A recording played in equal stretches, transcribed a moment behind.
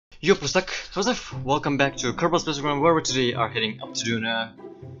Yo, Pustak, Joseph, welcome back to Kerbals Battleground, where we today are heading up to Duna,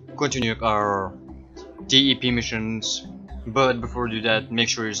 continuing our TEP missions. But before we do that, make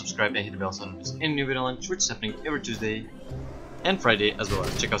sure you subscribe and hit the bell so you don't miss any new video launch, which is happening every Tuesday and Friday as well.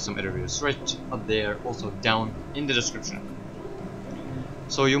 Check out some other videos right up there, also down in the description.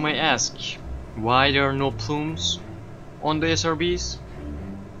 So you might ask, why there are no plumes on the SRBs?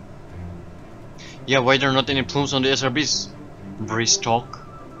 Yeah, why there are not any plumes on the SRBs? Brace talk.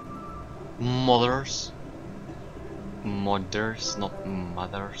 Mothers, not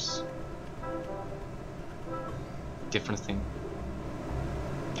mothers. Different thing.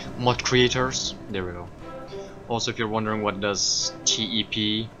 Mod creators. There we go. Also, if you're wondering what does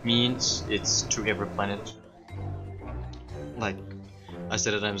TEP means, it's to every planet. Like I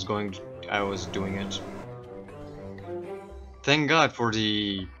said that I was doing it. Thank God for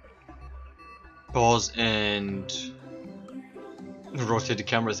the pause and rotate the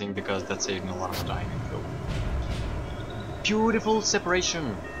camera thing, because that saved me a lot of time and film. Beautiful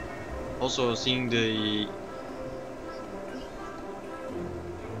separation. Also seeing the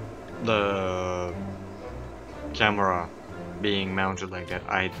camera being mounted like that,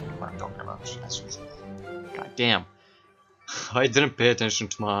 I don't know what I'm talking about as usual. God damn. I didn't pay attention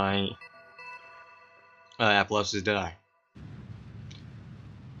to my epilepsy, did I?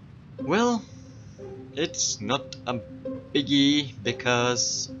 Well, it's not a biggie,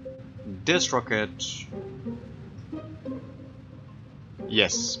 because this rocket,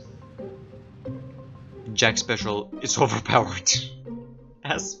 yes, Jack Special is overpowered,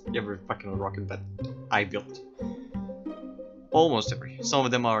 as every fucking rocket that I built. Almost every. Some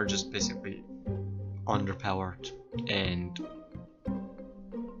of them are just basically underpowered and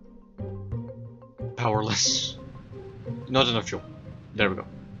powerless. Not enough fuel. There we go.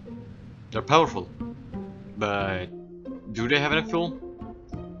 They're powerful, but do they have enough fuel?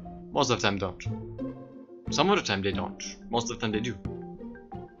 Most of the time don't. Some of the time they don't. Most of the time they do.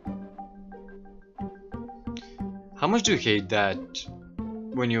 How much do you hate that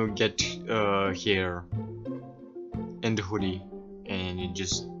when you get here in the hoodie and it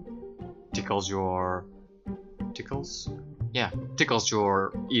just tickles your tickles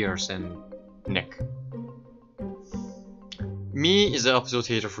your ears and neck? Me is an absolute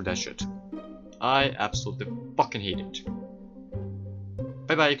hater for that shit. I absolutely fucking hate it.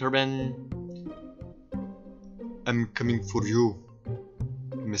 Bye bye, Kerben. I'm coming for you,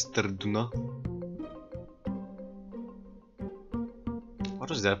 Mr. Duna. What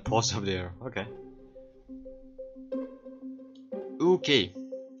was that pause up there? Okay. Okay.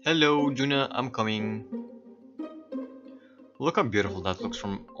 Hello, Duna, I'm coming. Look how beautiful that looks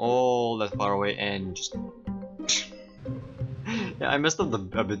from all that far away, and just yeah, I messed up a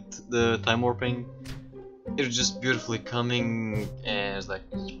bit the time warping. It was just beautifully coming, and it's like,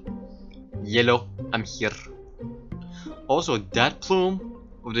 yellow, I'm here. Also, that plume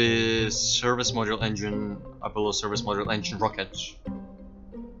of the service module engine, Apollo service module engine rocket,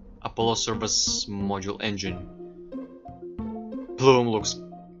 Apollo service module engine plume looks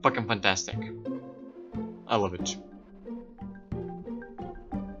fucking fantastic. I love it.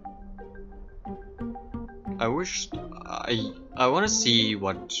 I wish I want to see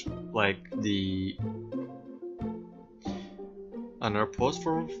what like the another pause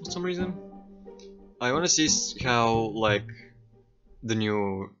for some reason. I want to see how like the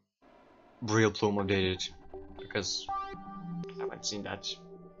new real plume updated, because I haven't seen that.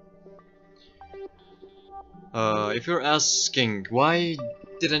 If you're asking why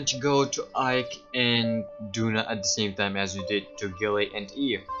didn't you go to Ike and Duna at the same time as you did to Gilly and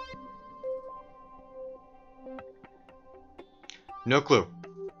Eve? No clue.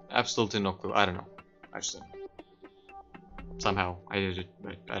 Absolutely no clue. I don't know. I just don't know. Somehow I did it,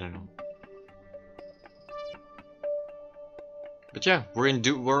 but I don't know. But yeah, we're at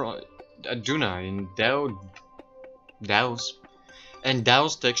Duna in Dow's, and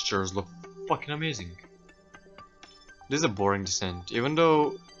Dow's textures look fucking amazing. This is a boring descent, even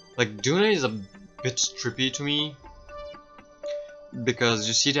though like Duna is a bit trippy to me, because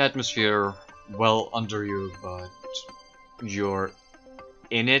you see the atmosphere well under you, but you're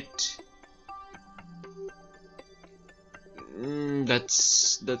in it.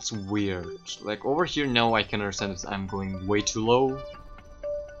 That's weird. Like over here now I can understand that I'm going way too low,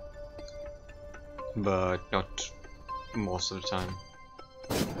 but not most of the time.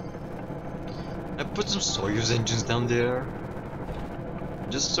 I put some Soyuz engines down there,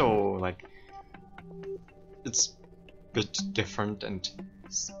 just so like it's a bit different and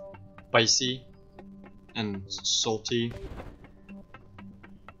spicy and salty.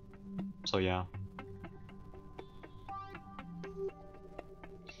 So yeah.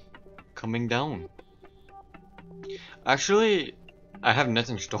 coming down. Actually, I have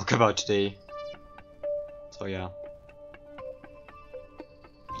nothing to talk about today. So yeah.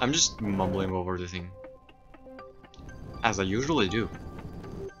 I'm just mumbling over the thing. As I usually do.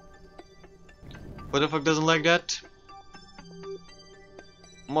 Who the fuck doesn't like that?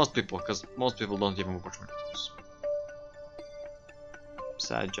 Most people, because most people don't even watch my videos.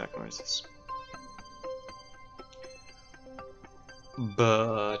 Sad jack noises.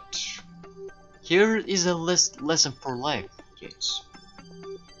 But here is a lesson for life, kids.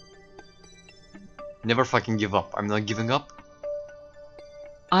 Never fucking give up. I'm not giving up.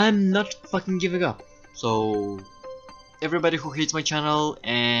 I'm not fucking giving up. So everybody who hates my channel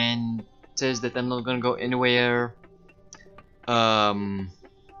and says that I'm not gonna go anywhere, how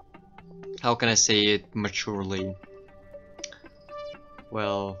can I say it maturely?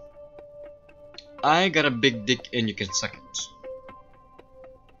 Well, I got a big dick and you can suck it.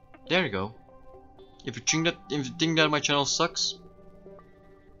 There you go. If you think that my channel sucks,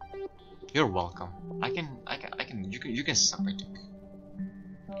 you're welcome. You can suck my dick.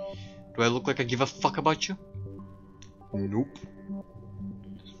 Do I look like I give a fuck about you? Nope.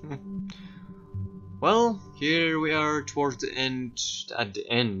 Well, here we are towards the end, at the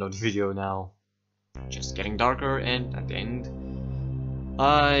end of the video now. Just getting darker, and at the end.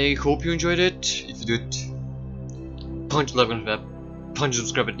 I hope you enjoyed it. If you did, punch like on that, punch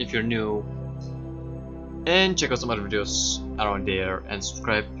subscribe it if you're new, and check out some other videos around there and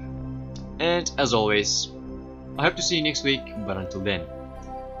subscribe. And as always, I hope to see you next week, but until then,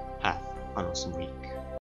 have an awesome week.